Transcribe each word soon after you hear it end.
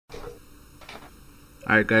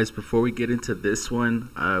All right, guys. Before we get into this one,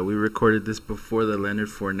 we recorded this before the Leonard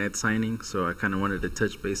Fournette signing, so I kind of wanted to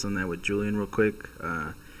touch base on that with Julian real quick.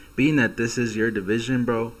 Being that this is your division,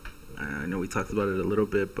 bro, I know we talked about it a little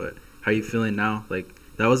bit, but how you feeling now? Like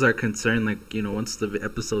that was our concern. Like once the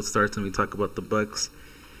episode starts and we talk about the Bucks,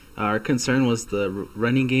 our concern was the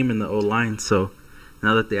running game and the O line. So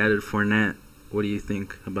now that they added Fournette, what do you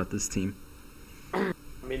think about this team? I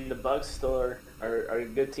mean, the Bucks still are a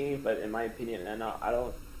good team, but in my opinion, and I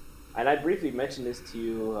don't. And I briefly mentioned this to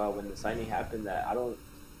you when the signing happened that I don't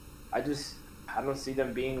see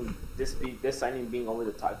them being this signing being over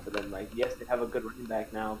the top for them. Like, yes, they have a good running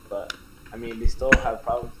back now, but I mean, they still have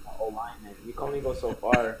problems with the O line, and you can only go so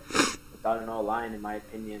far without an O line, in my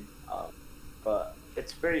opinion. But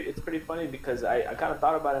it's pretty funny because I kind of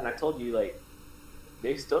thought about it, and I told you like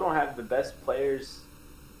they still don't have the best players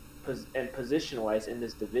and position wise in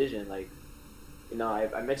this division. Like,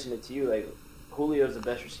 I mentioned it to you. Like, Julio's the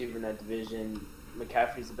best receiver in that division.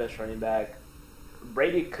 McCaffrey's the best running back.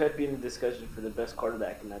 Brady could be in the discussion for the best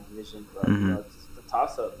quarterback in that division, but it's a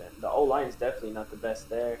toss up. And the O line is definitely not the best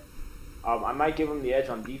there. I might give them the edge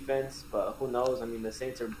on defense, but who knows? I mean, the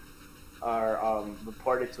Saints are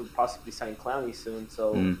reported to possibly sign Clowney soon,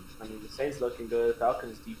 so I mean, the Saints looking good.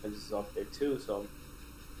 Falcons defense is up there too, so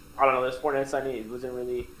I don't know. This Fournette signing, it wasn't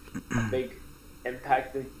really a big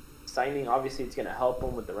impact signing. Obviously, it's gonna help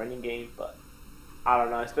them with the running game, but I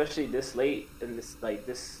don't know. Especially this late in this,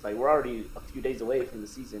 we're already a few days away from the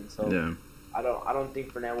season, so Yeah. I don't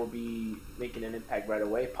think Fournette will be making an impact right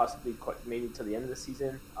away. Possibly maybe till the end of the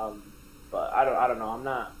season. But I don't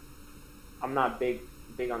know. I'm not big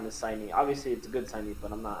on this signing. Obviously, it's a good signing,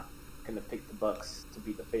 but I'm not gonna pick the Bucks to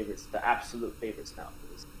be the favorites, the absolute favorites now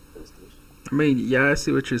for this division. I mean, yeah, I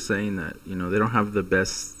see what you're saying that, they don't have the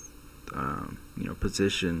best,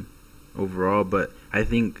 position overall, but I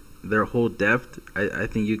think their whole depth, I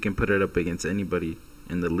think you can put it up against anybody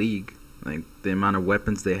in the league. Like, the amount of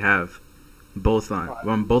weapons they have,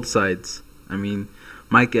 on both sides. I mean,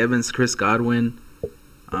 Mike Evans, Chris Godwin,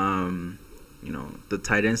 the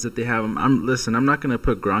tight ends that they have. I'm not going to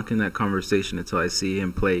put Gronk in that conversation until I see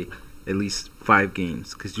him play at least 5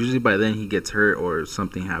 games, because usually by then he gets hurt or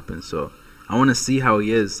something happens. So I want to see how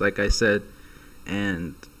he is, like I said.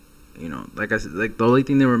 And, like I said, like the only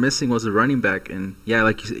thing they were missing was a running back. And, yeah,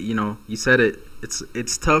 like you said it,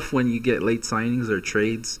 it's tough when you get late signings or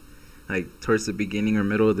trades, like towards the beginning or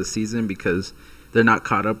middle of the season, because they're not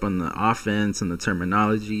caught up on the offense and the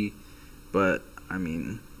terminology. But, I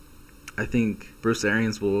mean, I think Bruce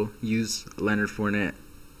Arians will use Leonard Fournette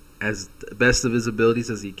as the best of his abilities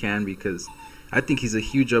as he can, because I think he's a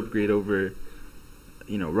huge upgrade over,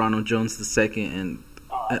 Ronald Jones II and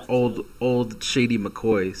old Shady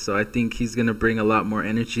McCoy. So I think he's gonna bring a lot more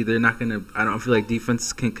energy. They're not gonna. I don't feel like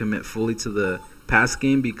defense can commit fully to the pass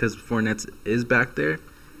game because Fournette is back there,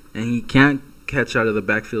 and he can't catch out of the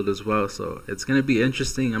backfield as well. So it's gonna be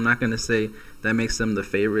interesting. I'm not gonna say that makes them the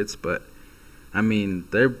favorites, but I mean,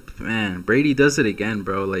 Brady does it again,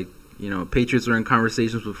 bro. Like, Patriots were in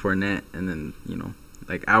conversations with Fournette, and then,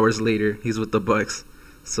 like hours later, he's with the Bucks.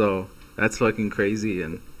 So that's fucking crazy.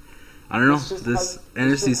 And I don't know, this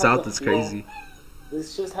NFC South is crazy.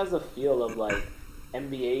 This just has a feel of like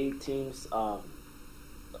NBA teams all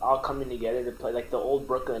coming together to play, like the old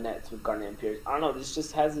Brooklyn Nets with Garnett and Pierce. I don't know. This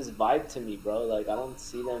just has this vibe to me, bro. Like, I don't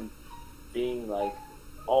see them being like,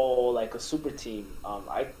 like a super team.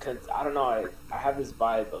 I don't know. I have this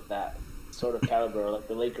vibe of that sort of caliber, like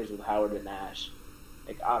the Lakers with Howard and Nash.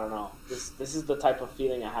 Like, I don't know. This is the type of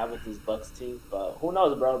feeling I have with this Bucks team. But who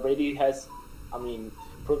knows, bro? Brady has,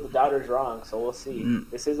 proved the doubters wrong. So we'll see.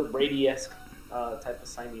 This is a Brady-esque type of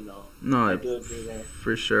signing, though. No, I do agree there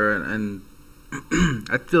for sure. And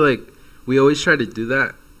I feel like we always try to do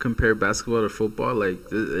that, compare basketball to football. Like,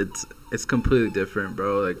 it's completely different,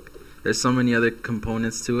 bro. Like, there's so many other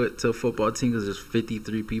components to a football team because there's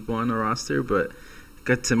 53 people on the roster. But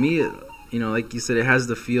to me, like you said, it has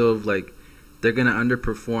the feel of like they're going to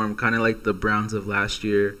underperform, kind of like the Browns of last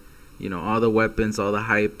year. All the weapons, all the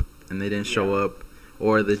hype, and they didn't show up.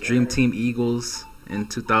 Or the Dream Team Eagles in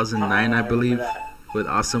 2009, I believe, with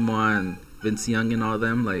Asamoah and Vince Young and all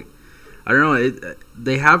them. Like, I don't know.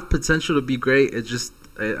 They have potential to be great. It just,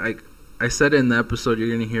 I said it in the episode you're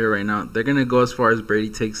going to hear right now. They're going to go as far as Brady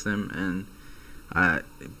takes them. And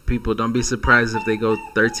people, don't be surprised if they go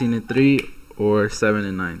 13-3 or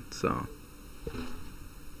 7-9. So,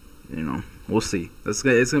 we'll see. It's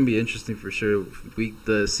going to be interesting for sure.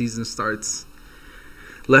 The season starts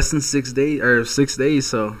less than 6 days,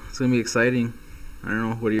 so it's going to be exciting. I don't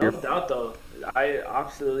know. What are your... No doubt, though. I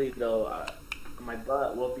absolutely, though, my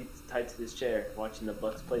butt will be tied to this chair watching the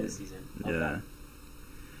Bucks play this season. Yeah.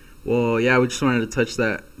 Well, yeah, we just wanted to touch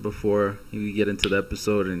that before we get into the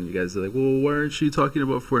episode, and you guys are like, "Well, why aren't you talking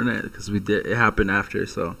about Fortnite?" Because we did. It happened after,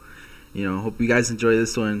 so hope you guys enjoy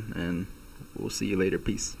this one, and we'll see you later.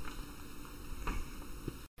 Peace.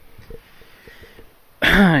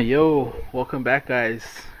 Yo, welcome back, guys.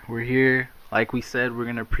 We're here. Like we said, we're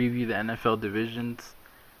gonna preview the NFL divisions.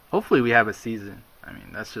 Hopefully, we have a season. I mean,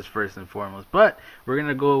 that's just first and foremost. But we're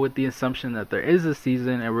gonna go with the assumption that there is a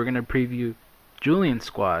season, and we're gonna preview Julian's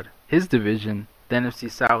squad, his division, the NFC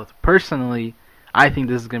South. Personally, I think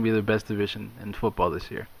this is going to be the best division in football this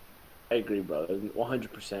year. I agree, bro.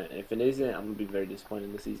 100%. If it isn't, I'm gonna be very disappointed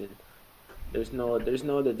in the season. There's no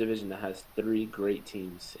other division that has 3 great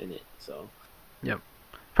teams in it. So. Yep.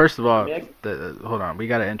 First of all, hold on. We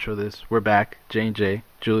gotta intro this. We're back. J&J,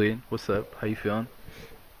 Julian, what's up? How you feeling?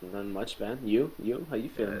 Not much, man. You? How you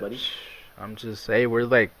feeling, buddy? I'm just we're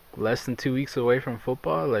like less than 2 weeks away from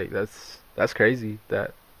football. Like that's crazy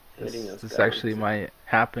that this actually might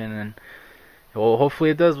happen, and well, hopefully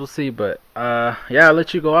it does. We'll see. But yeah, I'll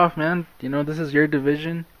let you go off, man. This is your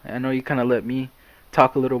division. I know you kind of let me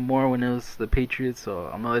talk a little more when it was the Patriots, so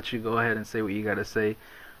I'm gonna let you go ahead and say what you gotta say.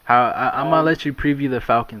 I'm gonna let you preview the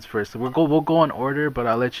Falcons first. So we'll go in order, but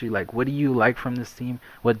I'll let you what do you like from this team?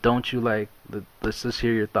 What don't you like? Let's just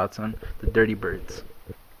hear your thoughts on the Dirty Birds.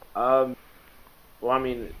 Well, I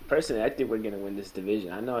mean, personally, I think we're going to win this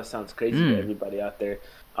division. I know it sounds crazy to everybody out there.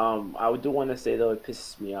 I do want to say, though, it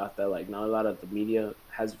pisses me off that, not a lot of the media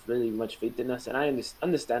has really much faith in us. And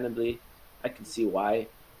understandably, I can see why.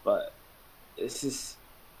 But this is...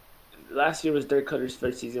 Last year was Dirk Cutter's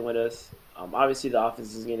first season with us. Obviously, the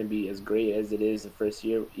offense is going to be as great as it is the first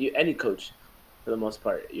year. Any coach, for the most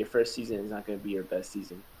part, your first season is not going to be your best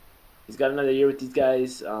season. He's got another year with these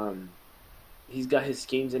guys. He's got his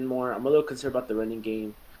schemes in more. I'm a little concerned about the running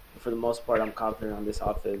game. But for the most part, I'm confident on this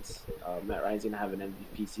offense. Matt Ryan's going to have an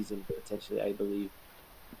MVP season, potentially, I believe.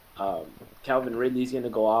 Calvin Ridley's going to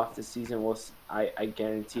go off this season. I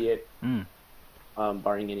guarantee it,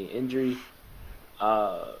 barring any injury.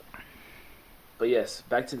 But yes,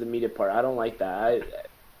 back to the media part. I don't like that.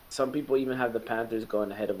 Some people even have the Panthers going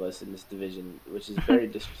ahead of us in this division, which is very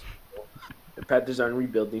disrespectful. The Panthers are in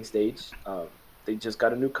rebuilding stage. They just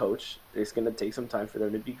got a new coach. It's going to take some time for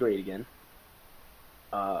them to be great again.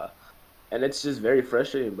 And it's just very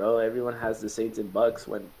frustrating, bro. Everyone has the Saints and Bucks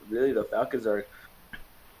when really the Falcons are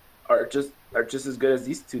just as good as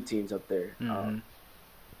these two teams up there. Mm-hmm.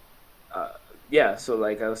 Yeah, so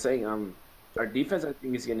like I was saying, our defense I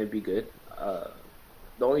think is going to be good.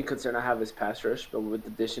 The only concern I have is pass rush, but with the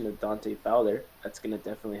addition of Dante Fowler, that's going to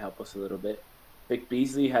definitely help us a little bit. Vic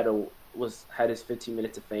Beasley had his 15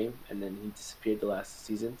 minutes of fame, and then he disappeared the last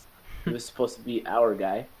seasons. He was supposed to be our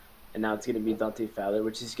guy, and now it's going to be Dante Fowler,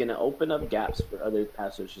 which is going to open up gaps for other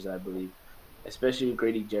pass rushers, I believe, especially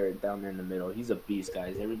Grady Jarrett down there in the middle. He's a beast,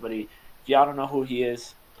 guys. Everybody, if y'all don't know who he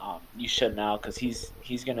is, you should now because he's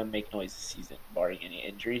going to make noise this season, barring any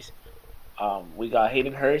injuries. We got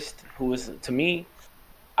Hayden Hurst, who was, to me,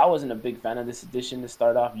 I wasn't a big fan of this addition to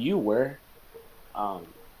start off. You were.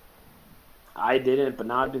 I didn't, but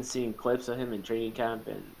now I've been seeing clips of him in training camp,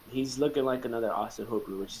 and he's looking like another Austin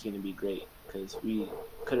Hooper, which is going to be great because we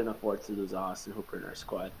couldn't afford to lose Austin Hooper in our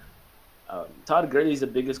squad. Todd Gurley's the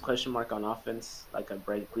biggest question mark on offense, like I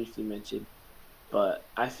briefly mentioned. But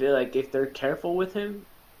I feel like if they're careful with him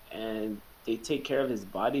and they take care of his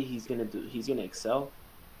body, he's gonna excel.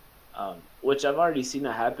 Which I've already seen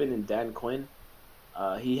that happen in Dan Quinn.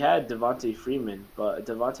 He had Devontae Freeman, but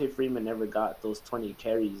Devontae Freeman never got those 20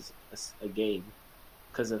 carries a game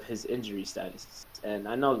because of his injury status. And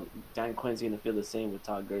I know Dan Quinn's going to feel the same with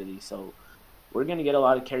Todd Gurley. So we're going to get a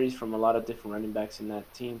lot of carries from a lot of different running backs in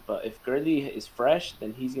that team. But if Gurley is fresh,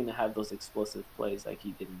 then he's going to have those explosive plays like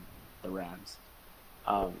he did in the Rams.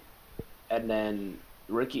 And then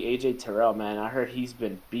rookie A.J. Terrell, man, I heard he's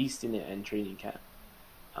been beasting it in training camp.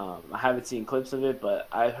 I haven't seen clips of it, but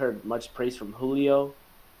I heard much praise from Julio,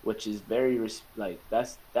 which is very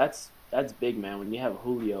that's big, man. When you have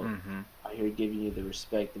Julio out here giving you the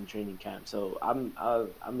respect in training camp, so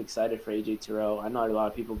I'm excited for AJ Terrell. I know a lot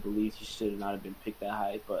of people believe he should not have been picked that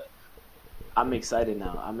high, but I'm excited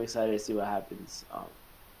now. I'm excited to see what happens.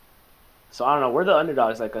 So I don't know. We're the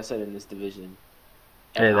underdogs, like I said, in this division.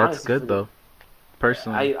 And hey, that's good though.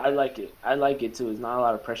 Personally, I like it. I like it too. There's not a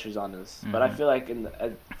lot of pressures on us, but I feel like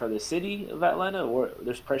for the city of Atlanta,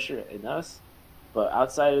 there's pressure in us, but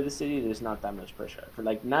outside of the city, there's not that much pressure. For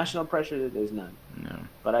like national pressure, there's none. No.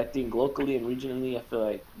 But I think locally and regionally, I feel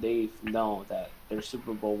like they know that their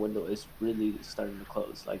Super Bowl window is really starting to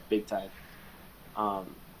close, like big time.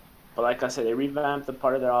 But like I said, they revamped the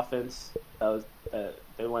part of their offense that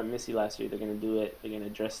they went Missy last year. They're gonna do it. They're gonna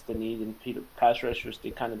address the need and pass rushers.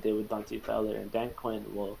 They kind of did with Dante Fowler, and Dan Quinn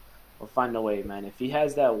will find a way, man. If he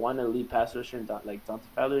has that one elite pass rusher, like Dante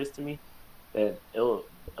Fowler is to me, then it'll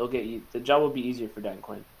get you. The job will be easier for Dan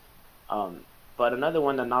Quinn. But another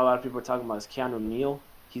one that not a lot of people are talking about is Keanu Neal.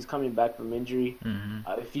 He's coming back from injury.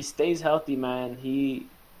 If he stays healthy, man, he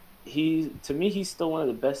to me he's still one of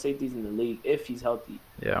the best safeties in the league if he's healthy.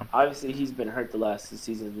 Yeah. Obviously, he's been hurt the last 2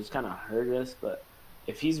 seasons, which kind of hurt us. But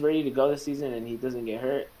if he's ready to go this season and he doesn't get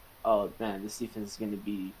hurt, oh man, this defense is going to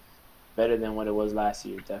be better than what it was last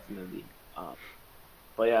year, definitely.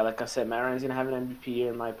 But yeah, like I said, Matt Ryan's going to have an MVP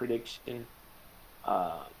year in my prediction.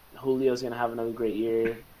 Julio's going to have another great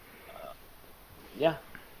year. Yeah,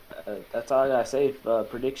 that's all I gotta say.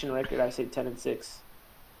 Prediction record, I say 10-6.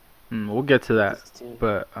 We'll get to that,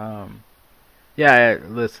 but yeah.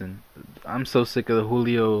 Listen, I'm so sick of the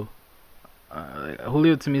Julio.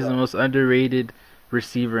 Julio to me is the most underrated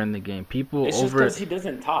receiver in the game. People it's just because he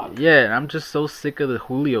doesn't talk. Yeah, and I'm just so sick of the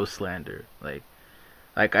Julio slander. Like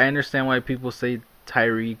I understand why people say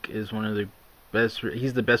Tyreek is one of the best.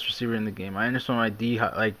 He's the best receiver in the game. I understand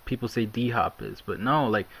why people say D-Hop is, but no,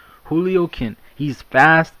 like Julio he's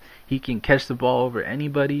fast. He can catch the ball over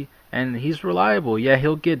anybody, and he's reliable. Yeah,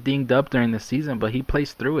 he'll get dinged up during the season, but he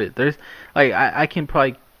plays through it. There's I can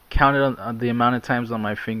probably count it on the amount of times on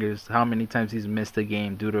my fingers how many times he's missed a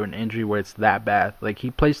game due to an injury where it's that bad. Like,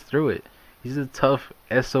 he plays through it. He's a tough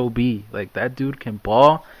SOB. Like, that dude can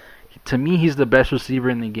ball. To me, he's the best receiver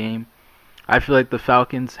in the game. I feel like the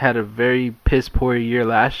Falcons had a very piss-poor year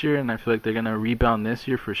last year, and I feel like they're going to rebound this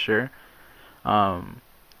year for sure.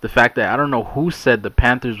 The fact that I don't know who said the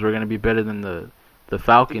Panthers were going to be better than the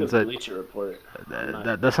Falcons. Bleacher Report.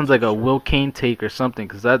 That sounds like a Will Kane take or something,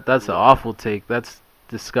 because that's an awful take. That's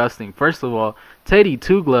disgusting. First of all, Teddy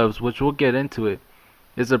Two Gloves, which we'll get into it,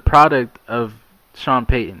 is a product of Sean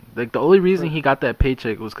Payton. Like, the only reason he got that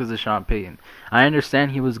paycheck was because of Sean Payton. I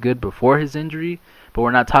understand he was good before his injury, but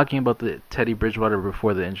we're not talking about the Teddy Bridgewater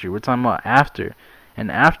before the injury. We're talking about after.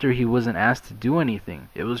 And after, he wasn't asked to do anything.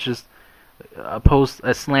 It was just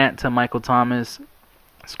a slant to Michael Thomas,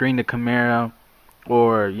 screen to Kamara,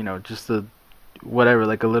 or just a whatever,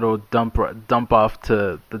 like a little dump off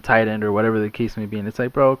to the tight end or whatever the case may be. And it's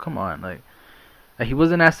like, bro, come on, like he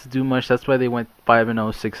wasn't asked to do much. That's why they went 5-0,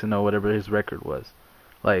 6-0, whatever his record was.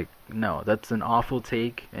 Like, no, that's an awful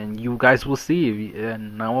take, and you guys will see.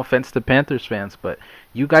 And no offense to Panthers fans, but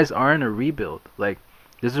you guys are in a rebuild. Like,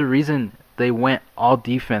 there's a reason they went all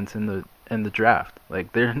defense in the draft.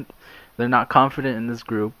 Like, they're not confident in this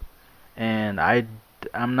group, and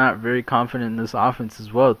I'm not very confident in this offense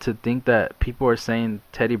as well. To think that people are saying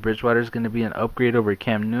Teddy Bridgewater is going to be an upgrade over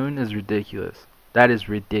Cam Newton is ridiculous. That is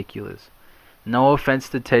ridiculous. No offense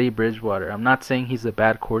to Teddy Bridgewater. I'm not saying he's a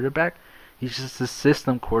bad quarterback. He's just a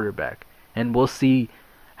system quarterback. And we'll see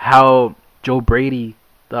how Joe Brady,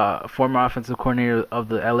 the former offensive coordinator of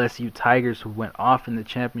the LSU Tigers, who went off in the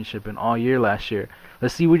championship and all year last year,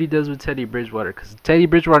 let's see what he does with Teddy Bridgewater. Because Teddy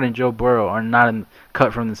Bridgewater and Joe Burrow are not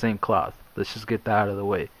cut from the same cloth. Let's just get that out of the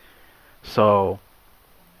way. So,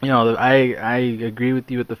 I agree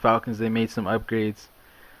with you with the Falcons. They made some upgrades.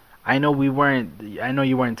 I know you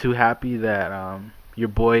weren't too happy that your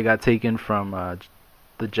boy got taken from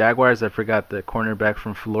the Jaguars. I forgot the cornerback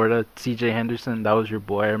from Florida, C.J. Henderson. That was your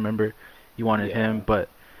boy. I remember you wanted him. But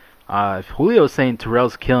if Julio's saying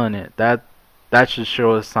Terrell's killing it, that should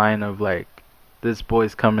show a sign of, like, this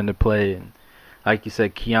boy's coming to play. And like you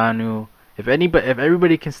said, Keanu. If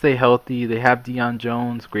everybody can stay healthy, they have Deion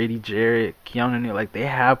Jones, Grady Jarrett, Keanu Neal. Like, they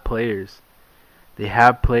have players.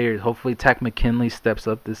 Hopefully, Takk McKinley steps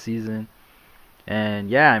up this season. And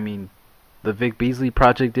yeah, I mean, the Vic Beasley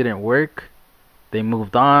project didn't work. They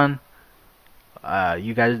moved on.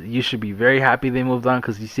 You should be very happy they moved on,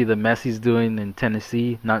 because you see the mess he's doing in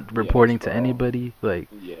Tennessee, not reporting to anybody. Like,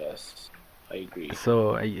 yes, I agree.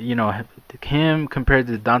 So him compared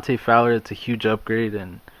to Dante Fowler, it's a huge upgrade,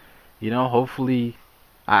 and hopefully,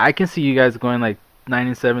 I can see you guys going like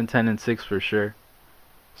 9-7, 10-6 for sure.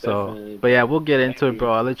 So, Definitely. But yeah, we'll get into it,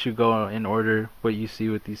 bro. I'll let you go in order what you see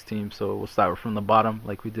with these teams. So we'll start from the bottom,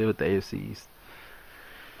 like we did with the AFC East.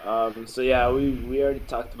 So yeah, we already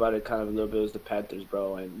talked about it kind of a little bit. It was the Panthers,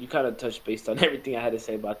 bro, and you kind of touched based on everything I had to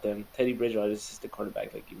say about them. Teddy Bridgewater is just the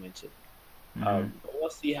quarterback, like you mentioned. But we'll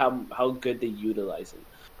see how good they utilize him.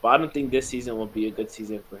 But I don't think this season will be a good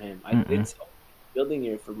season for him. It's a building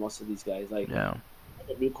year for most of these guys. Like, a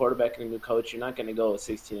new quarterback and a new coach, you're not going to go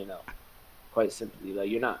 16-0. Quite simply, like,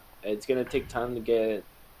 you're not. It's going to take time to get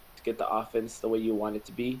the offense the way you want it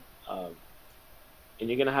to be. And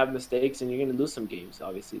you're going to have mistakes, and you're going to lose some games.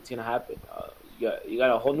 Obviously, it's going to happen. You got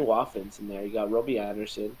a whole new offense in there. You got Robbie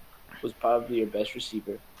Anderson, who's probably your best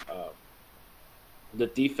receiver. The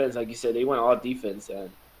defense, like you said, they went all defense, and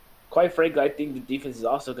quite frankly, I think the defense is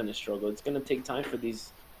also going to struggle. It's going to take time for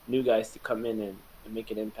these new guys to come in and make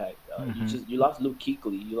an impact. You lost Luke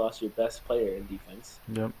Kuechly, you lost your best player in defense.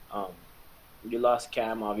 Yep. You lost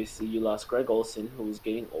Cam, obviously. You lost Greg Olsen, who was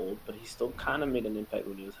getting old, but he still kind of made an impact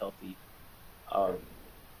when he was healthy. Um,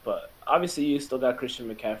 but obviously, you still got Christian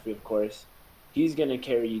McCaffrey, of course. He's going to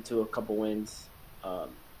carry you to a couple wins.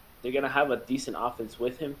 They're going to have a decent offense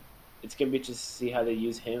with him. It's going to be just to see how they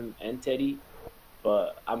use him and Teddy.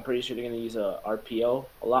 But I'm pretty sure they're going to use a RPO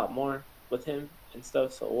a lot more with him and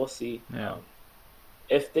stuff. So we'll see. Yeah.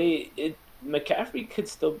 McCaffrey could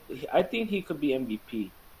still, I think he could be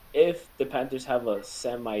MVP if the Panthers have a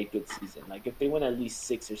semi good season. Like if they win at least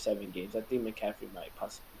 6 or 7 games, I think McCaffrey might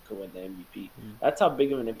possibly could win the MVP. That's how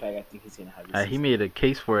big of an impact I think he's going to have. He made a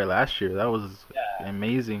case for it last year. That was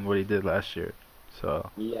amazing what he did last year. So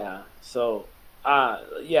yeah. So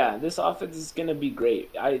this offense is going to be great.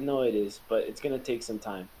 I know it is, but it's going to take some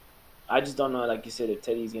time. I just don't know, like you said, if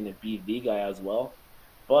Teddy's going to be the guy as well.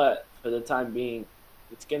 But for the time being,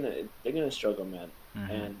 they're going to struggle, man.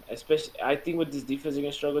 Mm-hmm. And especially, I think with this defense, they're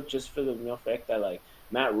going to struggle just for the mere fact that, like,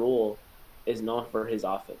 Matt Rule is known for his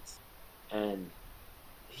offense. And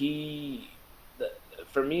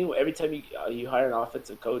for me, every time you hire an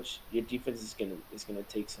offensive coach, your defense is gonna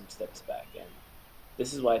take some steps back. And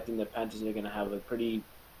this is why I think the Panthers are going to have a pretty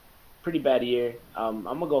bad year. I'm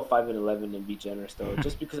going to go 5-11 and be generous, though,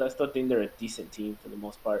 just because I still think they're a decent team for the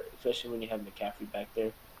most part, especially when you have McCaffrey back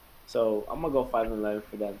there. So I'm going to go 5-11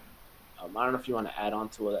 for them. I don't know if you want to add on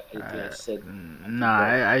to anything I said.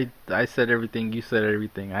 Nah, I said everything. You said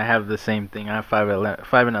everything. I have the same thing. I have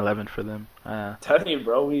 5-11 for them. Telling you,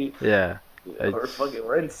 bro.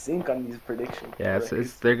 We're in sync on these predictions. Yeah,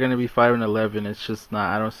 they're gonna be 5-11. It's just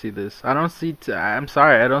not. I don't see this. I'm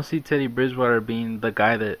sorry. I don't see Teddy Bridgewater being the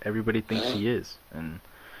guy that everybody thinks he is. And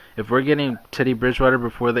if we're getting Teddy Bridgewater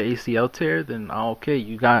before the ACL tear, then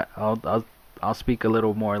okay. I'll speak a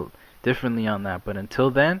little more differently on that. But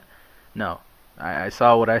until then. No, I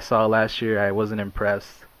saw what I saw last year. I wasn't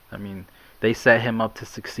impressed. I mean, they set him up to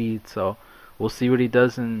succeed, so we'll see what he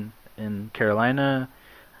does in Carolina.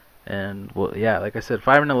 And like I said,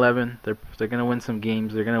 5-11. They're gonna win some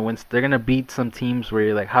games. They're gonna beat some teams where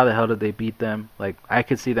you're like, how the hell did they beat them? Like I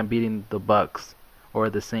could see them beating the Bucks or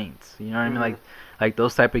the Saints. You know what I mean? Like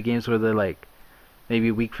those type of games where they're like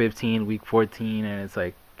maybe week 15, week 14, and it's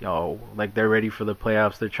like. Like they're ready for the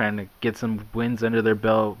playoffs. They're trying to get some wins under their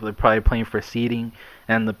belt. They're probably playing for seeding,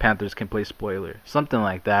 and the Panthers can play spoiler. Something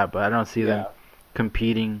like that, but I don't see them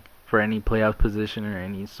competing for any playoff position or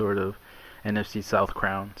any sort of NFC South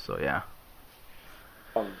crown. So, yeah.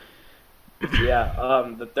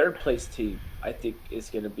 The third place team, I think, is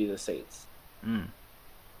going to be the Saints.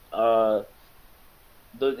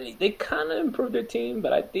 They kind of improved their team,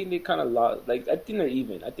 but I think they kind of lost. Like, I think they're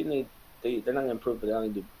even. I think they're not going to improve, but they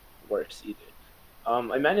don't do worse either.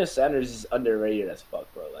 Emmanuel Sanders is underrated as fuck,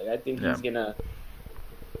 bro. Like, I think he's going to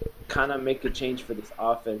kind of make a change for this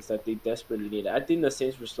offense that they desperately need. I think the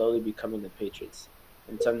Saints were slowly becoming the Patriots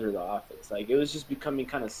in terms of the offense. Like, it was just becoming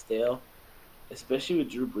kind of stale, especially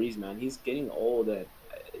with Drew Brees, man. He's getting old, and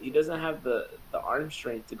he doesn't have the arm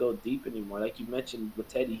strength to go deep anymore. Like you mentioned with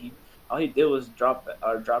Teddy, all he did was drop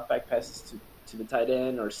back passes to the tight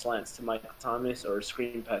end or slants to Michael Thomas or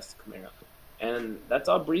screen pass to Kamara. And that's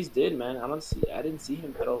all Brees did, man. I didn't see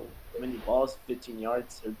him throw many balls 15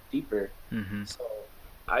 yards or deeper. Mm-hmm. So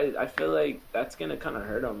I feel like that's going to kind of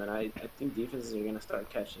hurt him, and I think defenses are going to start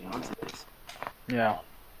catching on to this. Yeah.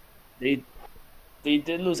 They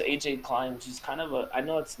did lose A.J. Klein, which is kind of I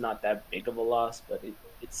know it's not that big of a loss, but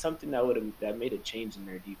it's something that made a change in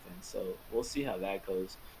their defense. So we'll see how that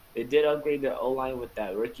goes. They did upgrade the O-line with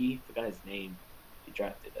that rookie. Forgot his name. He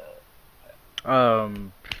drafted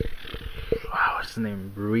what's his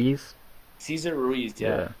name? Ruiz? Cesar Ruiz,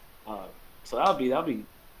 yeah. So that'll be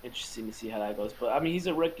interesting to see how that goes. But I mean, he's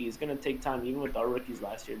a rookie. It's gonna take time. Even with our rookies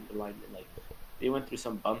last year, the linemen, like, they went through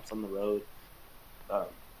some bumps on the road.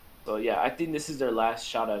 So yeah, I think this is their last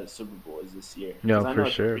shot at a Super Bowl is this year. Yeah, I know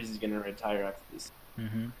for sure. Brees is gonna retire after this,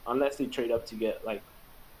 Mm-hmm. unless they trade up to get like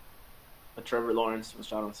a Trevor Lawrence,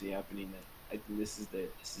 which I don't see happening. Then I think this is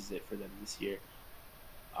it for them this year.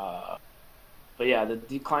 But yeah, the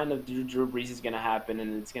decline of Drew Brees is gonna happen,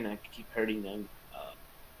 and it's gonna keep hurting them.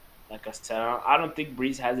 Like I said, I don't think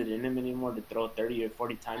Brees has it in him anymore to throw 30 or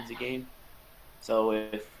 40 times a game. So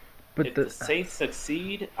if the Saints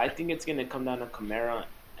succeed, I think it's gonna come down to Kamara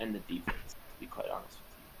and the defense, to be quite honest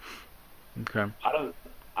with you. Okay.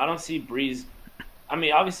 I don't see Brees. I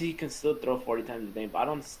mean, obviously he can still throw 40 times a day, but I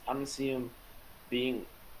don't see him being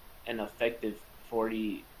an effective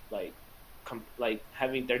 40 like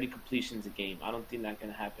having 30 completions a game. I don't think that's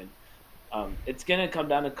gonna happen. It's gonna come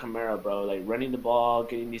down to Kamara, bro. Like running the ball,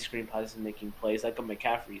 getting these screen passes, and making plays like a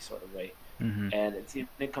McCaffrey sort of way. Mm-hmm. And it's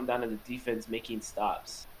gonna come down to the defense making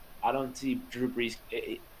stops. I don't see Drew Brees.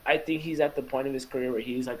 I think he's at the point of his career where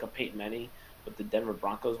he's like a Peyton Manning with the Denver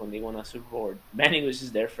Broncos when they won a Super Bowl. Manning was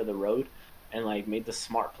just there for the road and like made the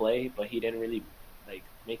smart play, but he didn't really like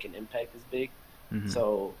make an impact as big. Mm-hmm.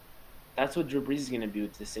 So that's what Drew Brees is gonna do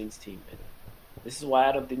with the Saints team. And this is why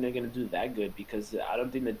I don't think they're gonna do that good, because I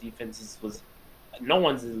don't think the defense was. No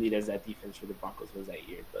one's as elite as that defense for the Broncos was that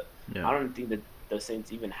year, but yeah. I don't think that the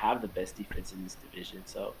Saints even have the best defense in this division.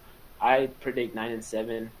 So I predict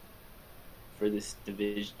 9-7 for this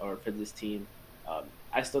division or for this team.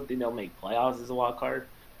 I still think they'll make playoffs as a wild card,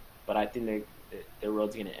 but I think their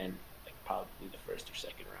road's gonna end like probably the first or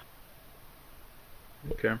second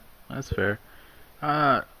round. Okay, that's fair.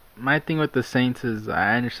 My thing with the Saints is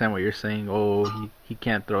I understand what you're saying. Oh, he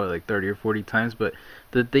can't throw it like 30 or 40 times, but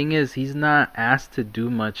the thing is he's not asked to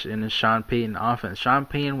do much in a Sean Payton offense. Sean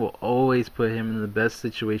Payton will always put him in the best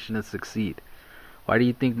situation to succeed. Why do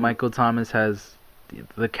you think Michael Thomas has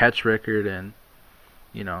the catch record and,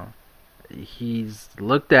 you know, he's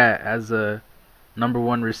looked at as a number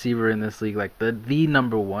one receiver in this league, like the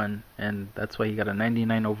number one, and that's why he got a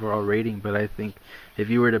 99 overall rating. But I think if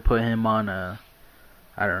you were to put him on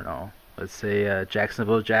I don't know, let's say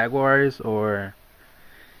Jacksonville Jaguars or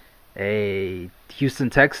a Houston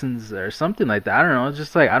Texans or something like that, I don't know, it's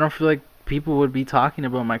just like I don't feel like people would be talking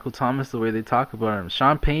about Michael Thomas the way they talk about him.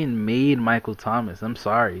 Sean Payton made Michael Thomas. I'm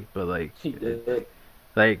sorry, but like he did.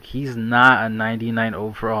 Like he's not a 99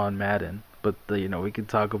 overall in Madden. But we could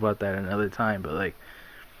talk about that another time. But like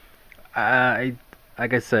I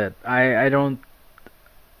said, I don't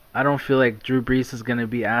feel like Drew Brees is gonna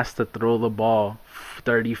be asked to throw the ball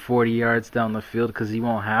 30, 40 yards down the field because he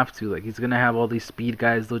won't have to. Like he's gonna have all these speed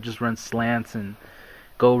guys. They'll just run slants and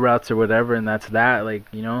go routes or whatever, and that's that. Like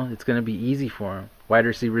it's gonna be easy for him. Wide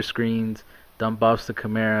receiver screens, dump offs to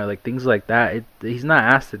Kamara, like things like that. He's not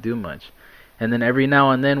asked to do much. And then every now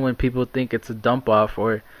and then when people think it's a dump off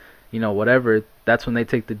or whatever, that's when they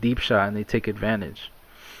take the deep shot and they take advantage.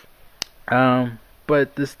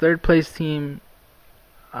 But this third place team,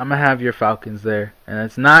 I'm gonna have your Falcons there,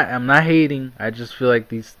 and I'm not hating. I just feel like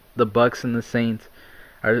the Bucks and the Saints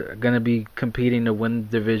are gonna be competing to win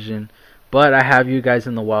the division. But I have you guys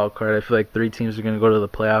in the wild card. I feel like 3 teams are gonna go to the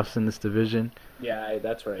playoffs in this division. Yeah,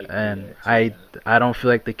 that's right. And I don't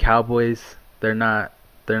feel like the Cowboys. They're not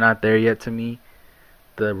there yet to me.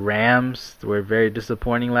 The Rams were very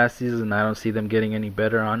disappointing last season. I don't see them getting any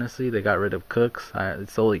better, honestly. They got rid of Cooks.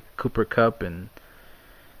 It's only Cooper Kupp, and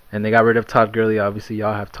they got rid of Todd Gurley. Obviously,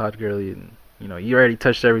 y'all have Todd Gurley, and you already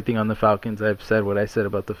touched everything on the Falcons. I've said what I said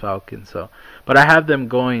about the Falcons. So, but I have them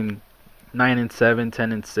going 9-7,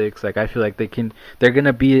 10-6. Like I feel like they're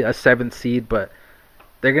gonna be a 7th seed, but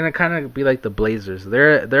they're gonna kind of be like the Blazers.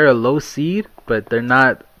 They're a low seed, but they're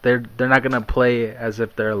not. They're not gonna play as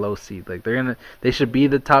if they're a low seed. Like they should be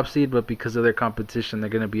the top seed, but because of their competition, they're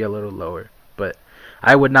gonna be a little lower. But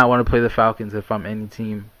I would not want to play the Falcons if I'm any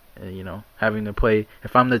team. Having to play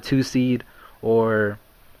if I'm the 2 seed or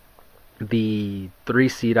the 3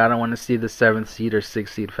 seed. I don't want to see the 7th seed or 6th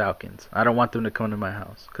seed Falcons. I don't want them to come to my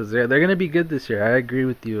house because they're gonna be good this year. I agree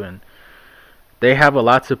with you, and they have a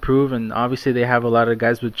lot to prove. And obviously, they have a lot of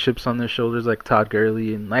guys with chips on their shoulders, like Todd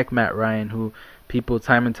Gurley and like Matt Ryan, who people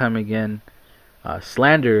time and time again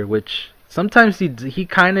slander, which sometimes he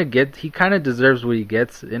kind of deserves what he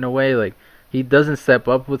gets in a way. Like he doesn't step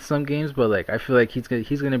up with some games, but like I feel like he's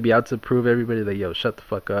gonna be out to prove everybody that yo, shut the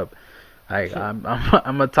fuck up.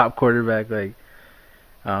 I'm a top quarterback. Like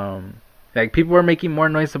people were making more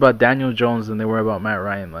noise about Daniel Jones than they were about Matt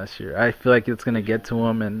Ryan last year. I feel like it's gonna get to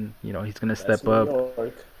him, and he's gonna step up.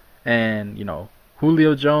 And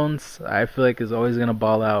Julio Jones, I feel like, is always going to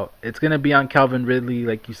ball out. It's going to be on Calvin Ridley,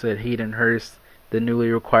 like you said, Hayden Hurst, the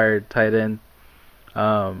newly acquired tight end.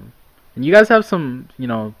 And you guys have some,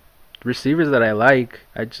 receivers that I like.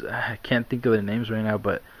 I can't think of their names right now,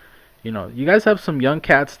 but, you guys have some young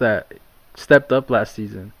cats that stepped up last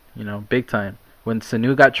season, big time. When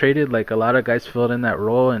Sanu got traded, like, a lot of guys filled in that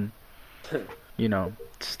role and,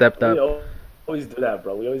 stepped up. Always do that,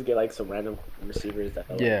 bro. We always get like some random receivers that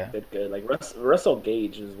did good. Like Russell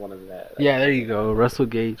Gage is one of that. Yeah, there you go, Russell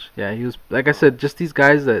Gage. Yeah, he was, like I said, just these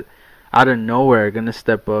guys that out of nowhere are gonna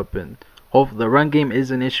step up, and the run game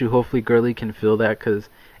is an issue. Hopefully, Gurley can fill that because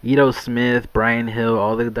Ito Smith, Brian Hill,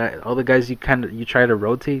 all the guys you try to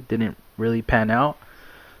rotate didn't really pan out.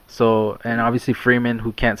 So, and obviously Freeman,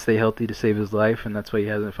 who can't stay healthy to save his life, and that's why he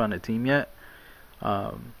hasn't found a team yet.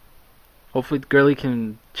 Hopefully Gurley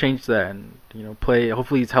can change that and play.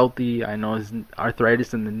 Hopefully he's healthy. I know his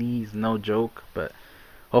arthritis in the knee is no joke, but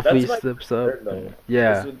hopefully he steps up.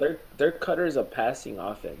 Yeah, their cutter is a passing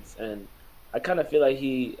offense, and I kind of feel like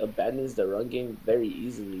he abandons the run game very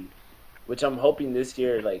easily, which I'm hoping this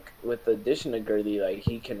year, like with the addition of Gurley, like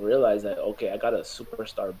he can realize that okay, I got a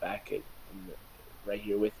superstar back right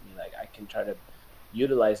here with me. Like I can try to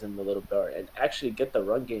utilize him a little bit and actually get the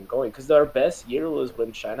run game going. Because our best year was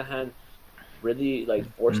when Shanahan really like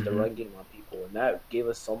forced the run game on people, and that gave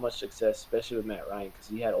us so much success, especially with Matt Ryan, because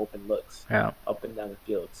he had open looks up and down the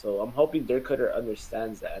field. So I'm hoping Dirk Cutter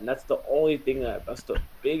understands that, and that's the only thing that's the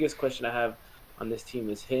biggest question I have on this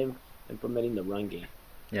team is him implementing the run game.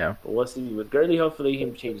 Yeah, but we'll see with Gurley. Hopefully,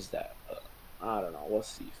 he changes that. I don't know. We'll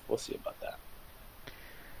see. We'll see about that.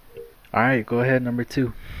 All right, go ahead. Number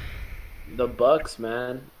 2. The Bucks,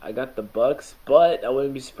 man. I got the Bucks, but I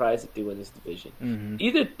wouldn't be surprised if they win this division.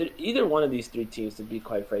 Either one of these 3 teams, to be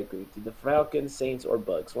quite frank with you, the Falcons, Saints, or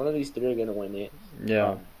Bucks, one of these 3 are gonna win it.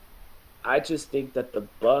 Yeah. I just think that the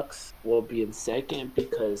Bucks will be in second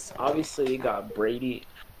because obviously they got Brady,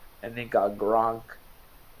 and they got Gronk.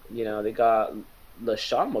 They got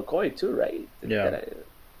LaShawn McCoy too, right?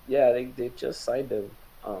 They just signed him.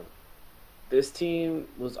 This team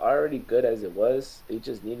was already good as it was. They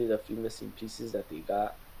just needed a few missing pieces that they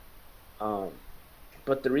got.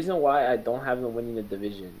 But the reason why I don't have them winning the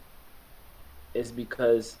division is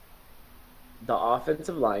because the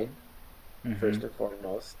offensive line, first and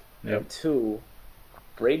foremost. Yep. And 2,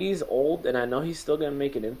 Brady's old, and I know he's still going to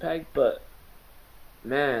make an impact, but,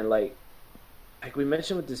 man, like we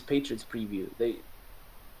mentioned with this Patriots preview, the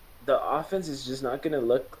offense is just not going to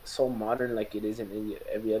look so modern like it is in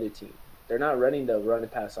every other team. They're not running the run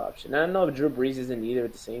and pass option. And I know Drew Brees isn't either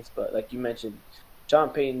with the Saints, but like you mentioned, John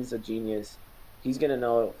Payton's a genius. He's going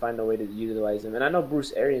to find a way to utilize him. And I know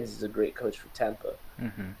Bruce Arians is a great coach for Tampa.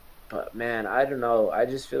 But, man, I don't know. I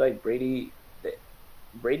just feel like Brady's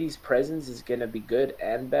presence is going to be good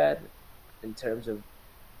and bad in terms of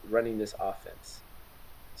running this offense.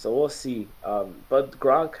 So we'll see. But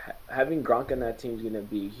having Gronk in that team is going to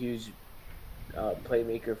be a huge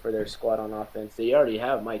playmaker for their squad on offense. They already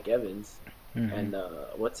have Mike Evans and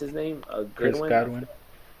what's his name? Chris Godwin.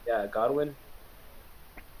 Yeah, Godwin.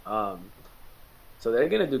 So they're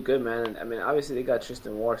gonna do good, man. I mean, obviously they got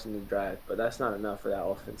Tristan Wirfs in the draft, but that's not enough for that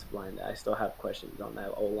offensive line. I still have questions on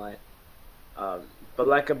that O line. But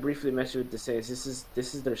like I briefly mentioned with the Saints,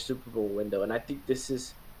 this is their Super Bowl window, and I think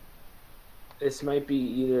this might be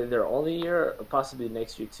either their only year or possibly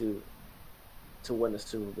next year to win the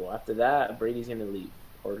Super Bowl. After that, Brady's gonna leave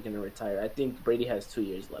or gonna retire. I think Brady has 2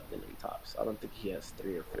 years left in him tops. I don't think he has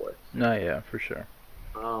 3 or 4. No, yeah, for sure.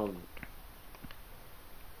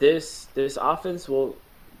 This offense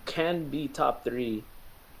can be top 3.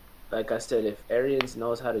 Like I said, if Arians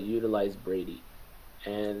knows how to utilize Brady,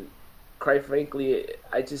 and quite frankly,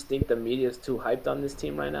 I just think the media is too hyped on this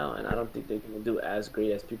team right now, and I don't think they're gonna do as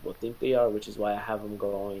great as people think they are, which is why I have them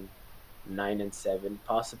going 9-7,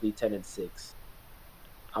 possibly 10-6.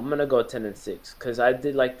 I'm gonna go 10-6 because I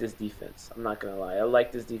did like this defense. I'm not gonna lie, I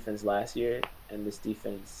liked this defense last year, and this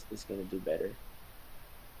defense is gonna do better.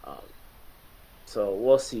 So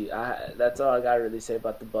we'll see. That's all I gotta really say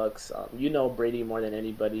about the Bucks. Brady more than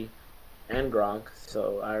anybody, and Gronk.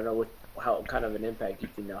 So I don't know how kind of an impact you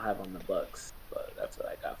think they'll have on the Bucks, but that's what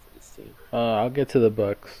I got for this team. I'll get to the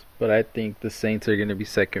Bucks, but I think the Saints are gonna be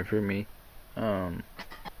second for me.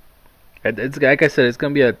 It's like I said, it's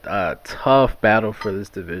gonna be a tough battle for this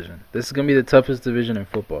division. This is gonna be the toughest division in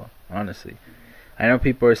football, honestly. I know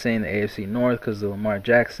people are saying the AFC North because of Lamar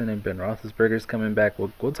Jackson and Ben Roethlisberger's coming back.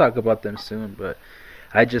 We'll talk about them soon, but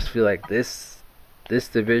I just feel like this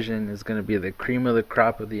division is gonna be the cream of the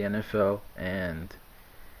crop of the NFL, and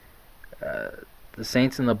the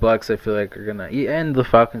Saints and the Bucks I feel like are gonna, and the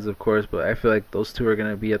Falcons of course, but I feel like those two are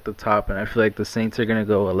gonna be at the top, and I feel like the Saints are gonna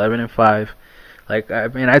go 11-5. Like, I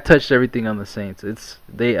mean, I touched everything on the Saints.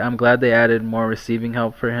 I'm glad they added more receiving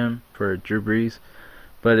help for Drew Brees,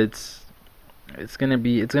 but it's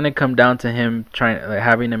gonna come down to him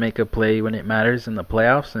having to make a play when it matters in the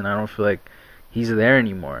playoffs, and I don't feel like he's there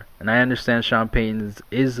anymore. And I understand Sean Payton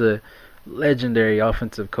is a legendary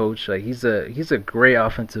offensive coach. Like, he's a great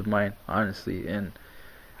offensive mind, honestly, and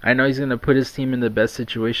I know he's gonna put his team in the best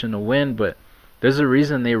situation to win. But there's a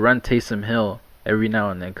reason they run Taysom Hill every now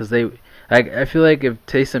and then, because I feel like if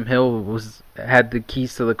Taysom Hill had the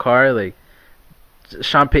keys to the car, like,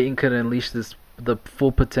 Sean Payton could unleash the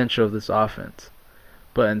full potential of this offense.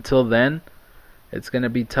 But until then, it's gonna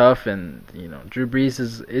be tough. And Drew Brees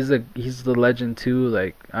he's the legend too.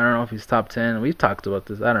 Like, I don't know if he's top 10. We've talked about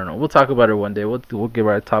this. I don't know. We'll talk about it one day. We'll give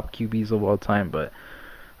our top QBs of all time. But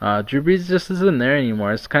Drew Brees just isn't there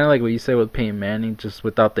anymore. It's kind of like what you said with Peyton Manning, just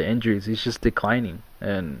without the injuries. He's just declining.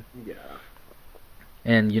 And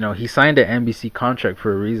he signed an NBC contract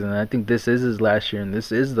for a reason. And I think this is his last year, and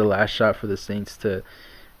this is the last shot for the Saints to,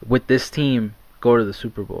 with this team, go to the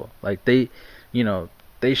Super Bowl. Like, they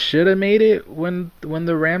should have made it when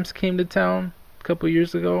the Rams came to town a couple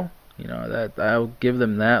years ago. That I'll give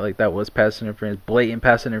them that. Like, that was pass interference, blatant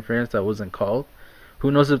pass interference that wasn't called. Who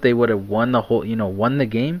knows if they would have won won the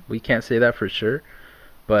game? We can't say that for sure,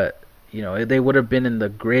 but they would have been in the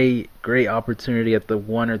great opportunity at the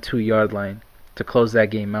 1 or 2 yard line to close that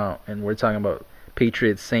game out. And we're talking about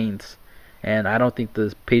Patriots Saints, and I don't think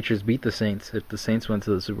the Patriots beat the Saints if the Saints went to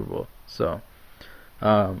the Super Bowl. So,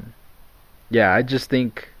 yeah, I just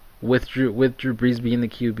think with Drew Brees being the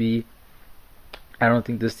QB, I don't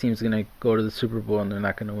think this team's gonna go to the Super Bowl and they're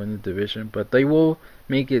not gonna win the division, but they will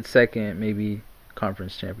make it second, maybe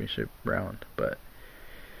conference championship round. But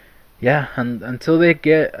yeah, until they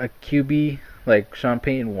get a QB like Sean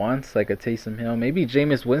Payton wants, like a Taysom Hill, maybe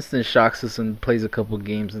Jameis Winston shocks us and plays a couple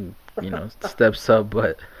games and steps up.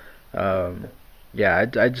 But yeah,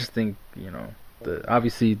 I just think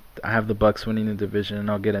obviously I have the Bucks winning the division,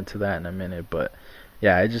 and I'll get into that in a minute. But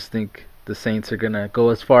yeah, I just think the Saints are gonna go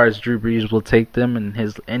as far as Drew Brees will take them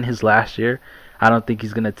in his last year. I don't think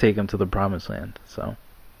he's gonna take them to the promised land. So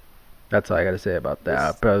that's all I gotta say about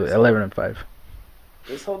that. Probably 11-5.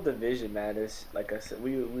 This whole division, man, is, like I said,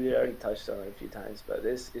 we already touched on it a few times, but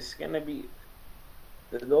it's gonna be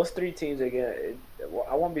those three teams are gonna.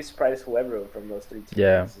 I won't be surprised whoever from those three teams.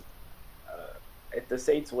 Yeah. If the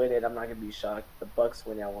Saints win it, I'm not gonna be shocked. The Bucks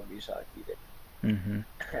win it, I won't be shocked either. Mm-hmm.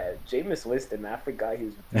 Jameis Winston, man, I forgot he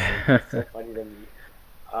was with the Saints. It's so funny to me.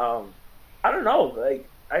 I don't know. Like,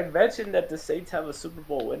 I mentioned that the Saints have a Super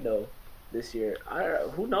Bowl window this year. I don't know.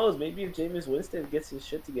 Who knows? Maybe if Jameis Winston gets his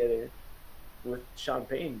shit together with Sean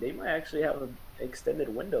Payton, they might actually have an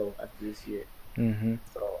extended window after this year. Mm-hmm.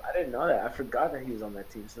 So I didn't know that. I forgot that he was on that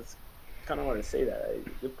team. So that's kind of want to say that.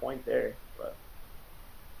 Good point there. But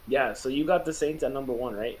yeah, so you got the Saints at number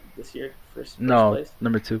 1, right? This year, first place?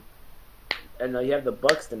 Number 2. And you have the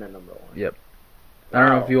Bucks then at number 1. Yep. Wow. I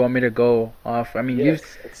don't know if you want me to go off. I mean, yes,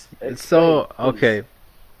 it's so okay.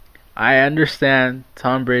 I understand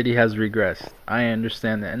Tom Brady has regressed. I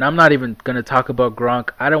understand that, and I'm not even gonna talk about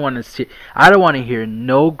Gronk. I don't want to hear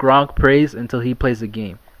no Gronk praise until he plays a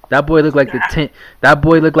game. That boy looked like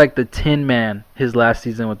the Tin Man his last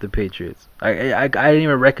season with the Patriots. I didn't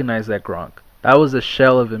even recognize that Gronk. That was a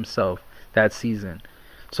shell of himself that season.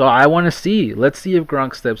 So I want to see. Let's see if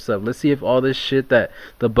Gronk steps up. Let's see if all this shit that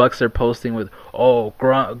the Bucks are posting with,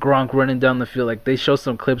 Gronk running down the field, like they show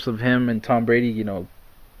some clips of him and Tom Brady,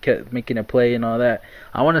 kept making a play and all that.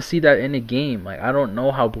 I want to see that in a game. Like, I don't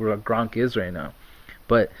know how Gronk is right now,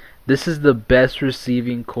 but this is the best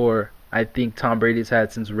receiving core I think Tom Brady's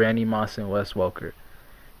had since Randy Moss and Wes Welker.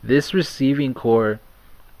 This receiving core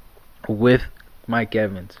with Mike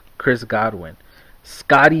Evans, Chris Godwin,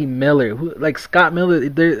 Scotty Miller, Scott Miller,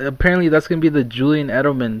 apparently that's going to be the Julian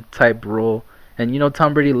Edelman type role. And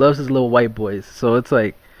Tom Brady loves his little white boys. So it's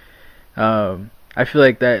like, I feel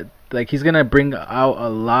like that, he's going to bring out a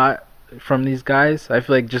lot from these guys. I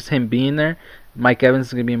feel like just him being there, Mike Evans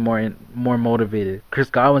is going to be more motivated. Chris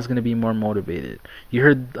Godwin's going to be more motivated. You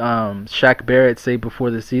heard Shaq Barrett say before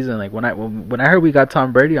the season, like, when I heard we got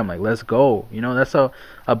Tom Brady, I'm like, let's go. That's how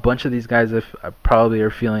a bunch of these guys probably are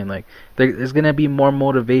feeling. Like, there's going to be more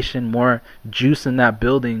motivation, more juice in that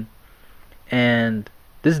building. And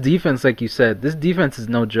this defense, like you said, this defense is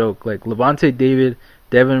no joke. Like, Levante David,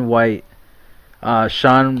 Devin White,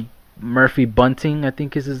 Sean Murphy Bunting, I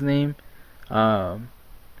think is his name.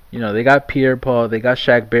 They got Pierre-Paul, they got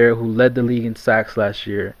Shaq Barrett, who led the league in sacks last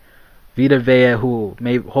year. Vita Vea, who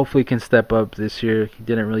hopefully can step up this year. He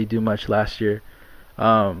didn't really do much last year.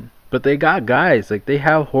 But they got guys. Like, they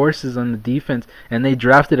have horses on the defense, and they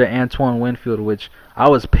drafted an Antoine Winfield, which I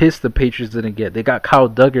was pissed the Patriots didn't get. They got Kyle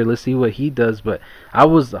Duggar. Let's see what he does. But I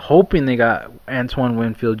was hoping they got Antoine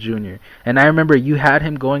Winfield Jr. And I remember you had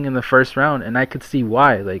him going in the first round, and I could see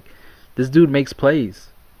why. Like, this dude makes plays.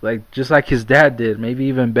 Like, just like his dad did, maybe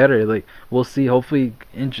even better. Like, we'll see. Hopefully,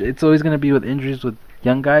 it's always going to be with injuries with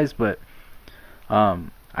young guys, but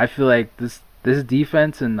I feel like this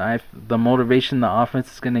defense and the motivation the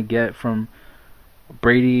offense is going to get from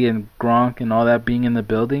Brady and Gronk and all that being in the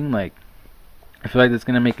building, like, I feel like it's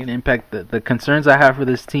going to make an impact. The concerns I have for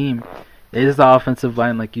this team is the offensive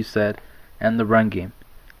line, like you said, and the run game.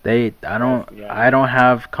 I don't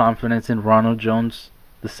have confidence in Ronald Jones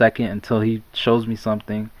the second until he shows me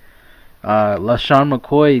something. LaShawn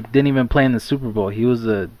McCoy didn't even play in the Super Bowl. He was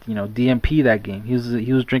a DMP that game.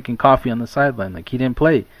 He was drinking coffee on the sideline. Like, he didn't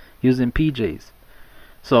play. He was in PJs.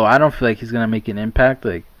 So I don't feel like he's gonna make an impact.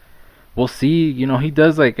 Like, we'll see. He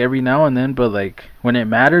does like every now and then, but like when it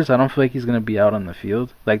matters, I don't feel like he's gonna be out on the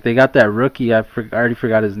field. Like, they got that rookie. I already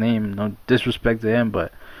forgot his name. No disrespect to him,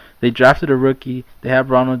 but they drafted a rookie. They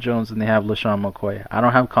have Ronald Jones and they have LaShawn McCoy. I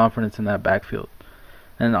don't have confidence in that backfield.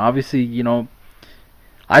 And obviously,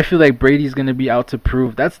 I feel like Brady's gonna be out to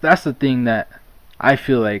prove. That's the thing that I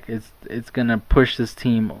feel like it's gonna push this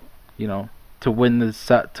team, to win the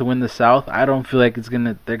South. I don't feel like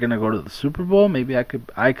they're gonna go to the Super Bowl. Maybe I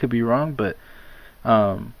could be wrong, but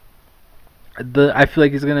I feel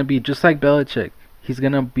like he's gonna be just like Belichick. He's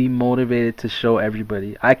gonna be motivated to show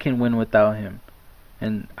everybody I can win without him.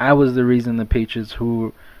 And I was the reason the Patriots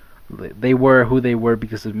who they were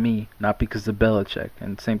because of me, not because of Belichick.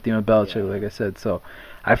 And same thing with Belichick, like I said. So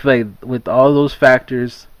I feel like with all those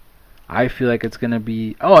factors, I feel like it's going to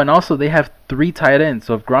be... Oh, and also they have 3 tight ends.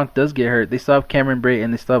 So if Gronk does get hurt, they still have Cameron Brate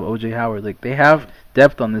and they still have O.J. Howard. Like, they have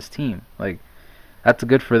depth on this team. Like, that's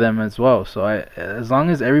good for them as well. So as long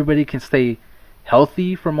as everybody can stay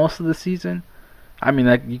healthy for most of the season, I mean,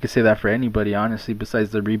 you could say that for anybody, honestly,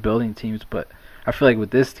 besides the rebuilding teams. But I feel like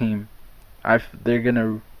with this team, they're going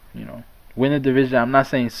to, win the division. I'm not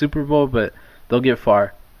saying Super Bowl, but they'll get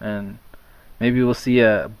far. And maybe we'll see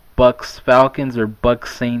a Bucks Falcons or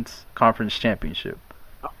Bucks Saints conference championship.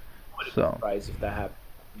 I wouldn't be surprised if that happened,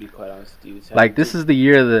 to be quite honest with you. Like, this is the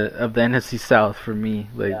year of the NFC South for me.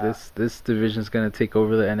 Like, this division is going to take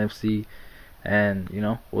over the NFC. And,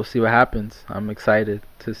 we'll see what happens. I'm excited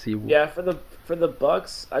to see. Yeah, for the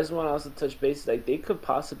Bucks, I just want to also touch base. Like, they could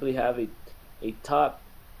possibly have a top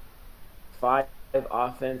 5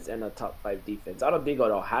 offense and a top 5 defense. I don't think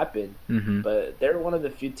it'll happen, but they're one of the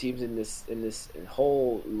few teams in this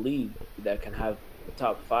whole league that can have the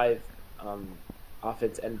top 5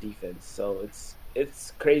 offense and defense. So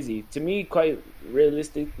it's crazy to me. Quite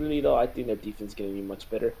realistically, though, I think their defense is going to be much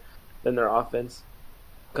better than their offense.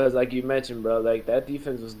 Because, like you mentioned, bro, like that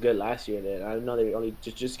defense was good last year, and I know they're only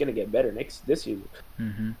just going to get better this year,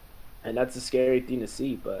 and that's a scary thing to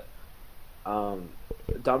see, but.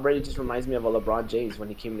 Tom Brady just reminds me of a LeBron James when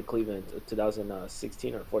he came to Cleveland,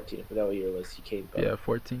 2016 or 14. I forgot what year it was. He came. Yeah,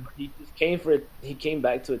 14. He came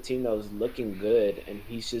back to a team that was looking good, and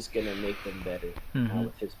he's just gonna make them better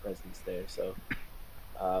with his presence there. So,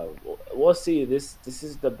 we'll see. This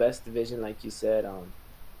is the best division, like you said.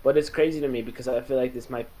 But it's crazy to me because I feel like this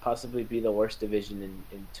might possibly be the worst division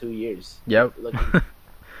in 2 years. Yep.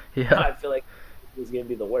 Yeah. I feel like it's gonna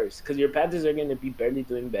be the worst because your Panthers are gonna be barely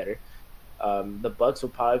doing better. The Bucks will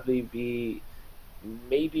probably be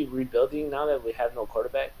maybe rebuilding now that we have no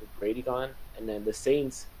quarterback with Brady gone, and then the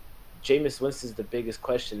Saints, Jameis Winston's the biggest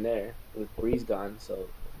question there with Breeze gone. So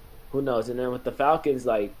who knows? And then with the Falcons,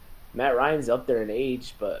 like Matt Ryan's up there in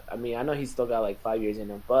age, but I mean I know he's still got like 5 years in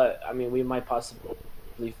him. But I mean we might possibly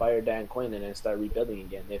fire Dan Quinn and then start rebuilding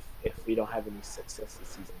again if we don't have any success this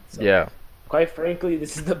season. So, yeah. Quite frankly,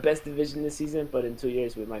 this is the best division this season, but in 2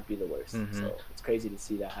 years we might be the worst. So it's crazy to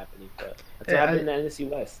see that happening. But that's what happened in the NFC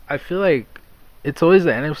West. I feel like it's always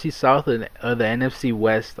the NFC South or the NFC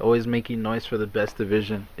West always making noise for the best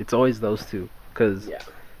division. It's always those two because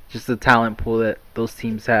just the talent pool that those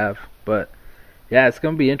teams have. But yeah, it's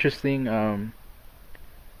gonna be interesting.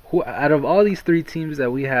 Who out of all these 3 teams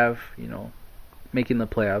that we have, making the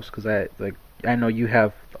playoffs? Because I know you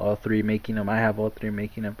have all 3 making them. I have all 3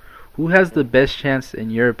 making them. Who has the best chance,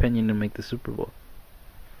 in your opinion, to make the Super Bowl?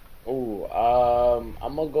 I'm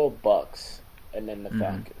gonna go Bucks and then the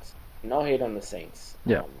Falcons. No hate on the Saints.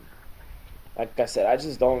 Yeah. Like I said, I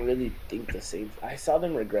just don't really think the Saints. I saw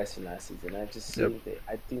them regressing last season. I just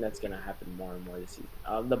I think that's gonna happen more and more this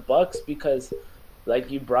season. The Bucks, because, like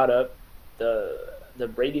you brought up, the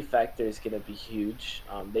Brady factor is going to be huge.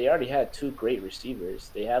 They already had 2 great receivers.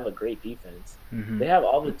 They have a great defense. They have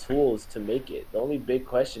all the tools to make it. The only big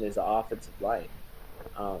question is the offensive line.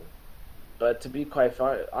 But to be quite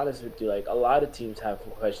honest with you, like a lot of teams have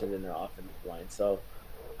questions in their offensive line. So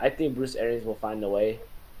I think Bruce Arians will find a way,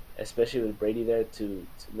 especially with Brady there, to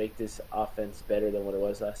make this offense better than what it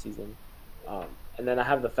was last season. And then I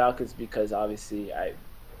have the Falcons because obviously I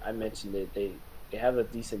mentioned it. They have a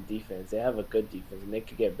decent defense. They have a good defense, and they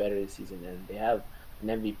could get better this season. And they have an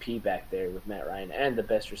MVP back there with Matt Ryan and the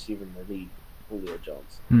best receiver in the league, Julio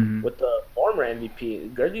Jones. With the former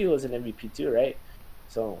MVP, Gurley was an MVP too, right?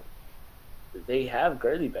 So they have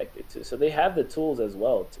Gurley back there too. So they have the tools as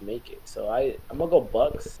well to make it. So I'm going to go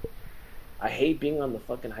Bucks. I hate being on the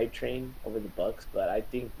fucking hype train over the Bucks, but I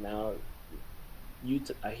think now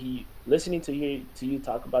listening to you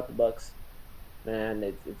talk about the Bucks,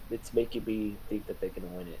 man, it's making me think that they're gonna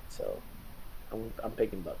win it. So I'm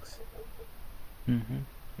picking Bucks.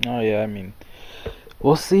 Oh yeah, I mean,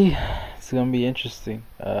 we'll see. It's gonna be interesting.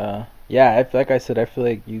 Yeah, like I said, I feel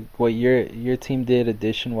like what your team did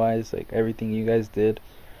addition wise, like everything you guys did,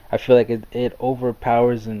 I feel like it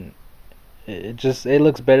overpowers and it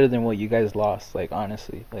looks better than what you guys lost. Like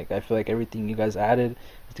honestly, like I feel like everything you guys added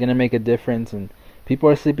is gonna make a difference, and people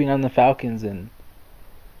are sleeping on the Falcons, and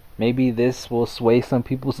maybe this will sway some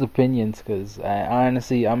people's opinions. Because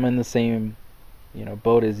I'm in the same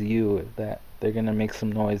boat as you that they're gonna make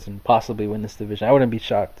some noise and possibly win this division. I wouldn't be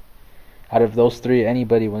shocked. Out of those three,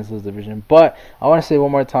 anybody wins this division. But I want to say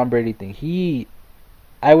one more Tom Brady thing.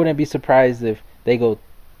 I wouldn't be surprised if they go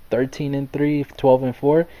 13-3,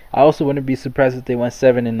 12-4. I also wouldn't be surprised if they went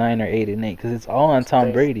 7-9 or 8-8 because it's all on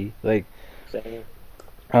Tom Brady. Like,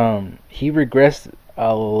 he regressed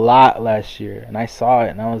a lot last year, and I saw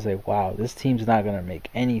it, and I was like, wow, this team's not gonna make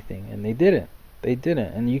anything, and they didn't.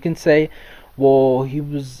 And you can say, well, he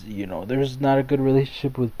was, there's not a good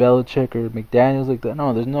relationship with Belichick or McDaniels like that.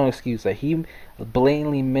 No, there's no excuse. Like, he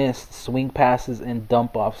blatantly missed swing passes and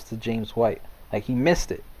dump offs to James White. Like, he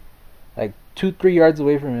missed it. Like, 2-3 yards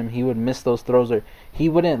away from him, he would miss those throws, or he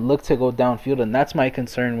wouldn't look to go downfield, and that's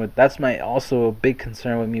also a big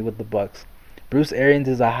concern with me with the Bucks. Bruce Arians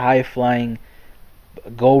is a high-flying,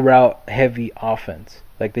 go-route heavy offense.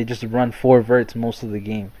 Like, they just run 4 verts most of the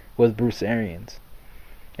game with Bruce Arians.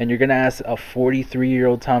 And you're going to ask a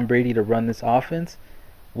 43-year-old Tom Brady to run this offense?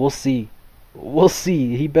 We'll see.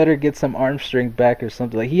 He better get some arm strength back or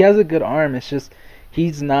something. Like, he has a good arm. It's just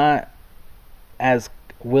he's not as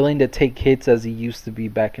willing to take hits as he used to be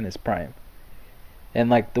back in his prime. And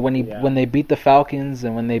like when they beat the Falcons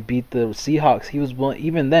and when they beat the Seahawks, he was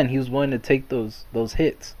willing to take those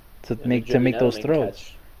hits to make those throws.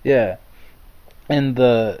 Catch. Yeah. And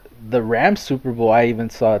the Rams Super Bowl, I even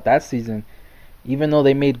saw it that season. Even though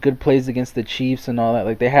they made good plays against the Chiefs and all that,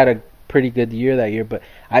 like they had a pretty good year that year, but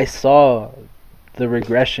I saw the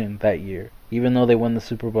regression that year. Even though they won the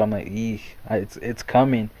Super Bowl, I'm like, it's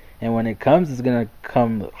coming. And when it comes, it's gonna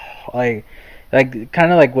come like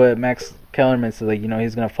kind of like what Max Kellerman said, like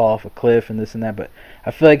he's gonna fall off a cliff and this and that. But I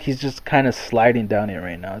feel like he's just kind of sliding down it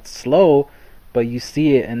right now. It's slow, but you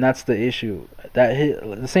see it, and that's the issue.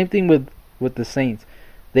 The same thing with the Saints.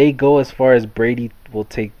 They go as far as Brady will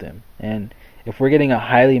take them, and if we're getting a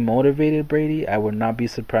highly motivated Brady, I would not be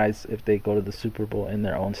surprised if they go to the Super Bowl in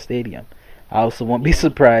their own stadium. I also won't be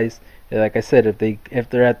surprised, like I said, if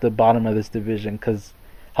they're at the bottom of this division because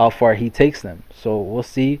how far he takes them. So we'll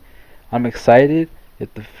see. I'm excited.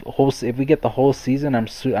 If we get the whole season,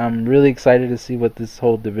 I'm really excited to see what this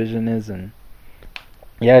whole division is. And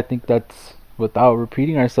yeah, I think that's, without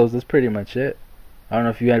repeating ourselves, that's pretty much it. I don't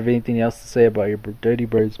know if you have anything else to say about your Dirty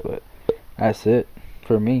Birds, but that's it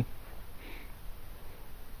for me.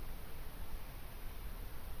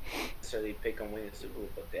 Necessarily pick on winning the Super Bowl,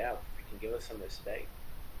 but yeah, we can give us some respect,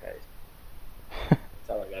 guys. That's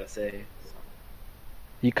all I gotta say.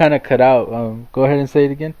 You kind of cut out. Go ahead and say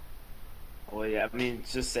it again. Well, yeah, I mean,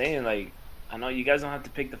 just saying, like, I know you guys don't have to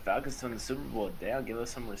pick the Falcons to win the Super Bowl. Damn, give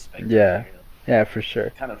us some respect. Yeah, yeah, for sure.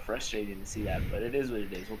 Kind of frustrating to see that, but it is what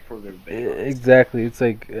it is. We'll prove everybody. Exactly. It's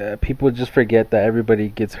like people just forget that everybody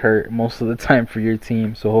gets hurt most of the time for your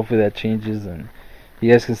team. So hopefully that changes and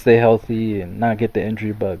you guys can stay healthy and not get the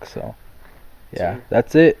injury bug. So yeah,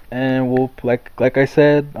 that's it. And we'll like I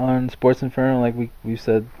said on Sports Inferno, like we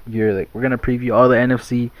said, we're gonna preview all the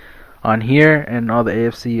NFC on here and all the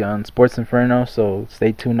AFC on Sports Inferno. So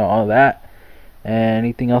stay tuned to all that. And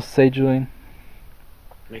anything else to say, Julian?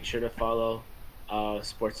 Make sure to follow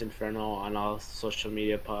Sports Inferno on all social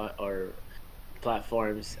media or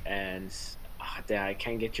platforms. And I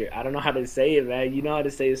can't get I don't know how to say it, man. You know how to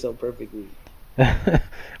say it so perfectly.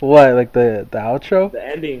 What, like the outro? The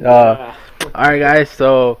ending. Yeah. Alright, guys,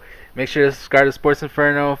 so make sure to subscribe to Sports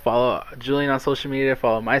Inferno, follow Julian on social media,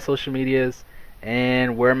 follow my social medias,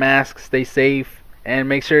 and wear masks, stay safe, and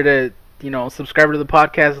make sure to subscribe to the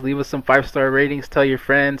podcast, leave us some 5-star ratings, tell your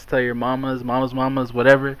friends, tell your mamas,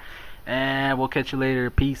 whatever, and we'll catch you later.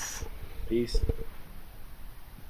 Peace.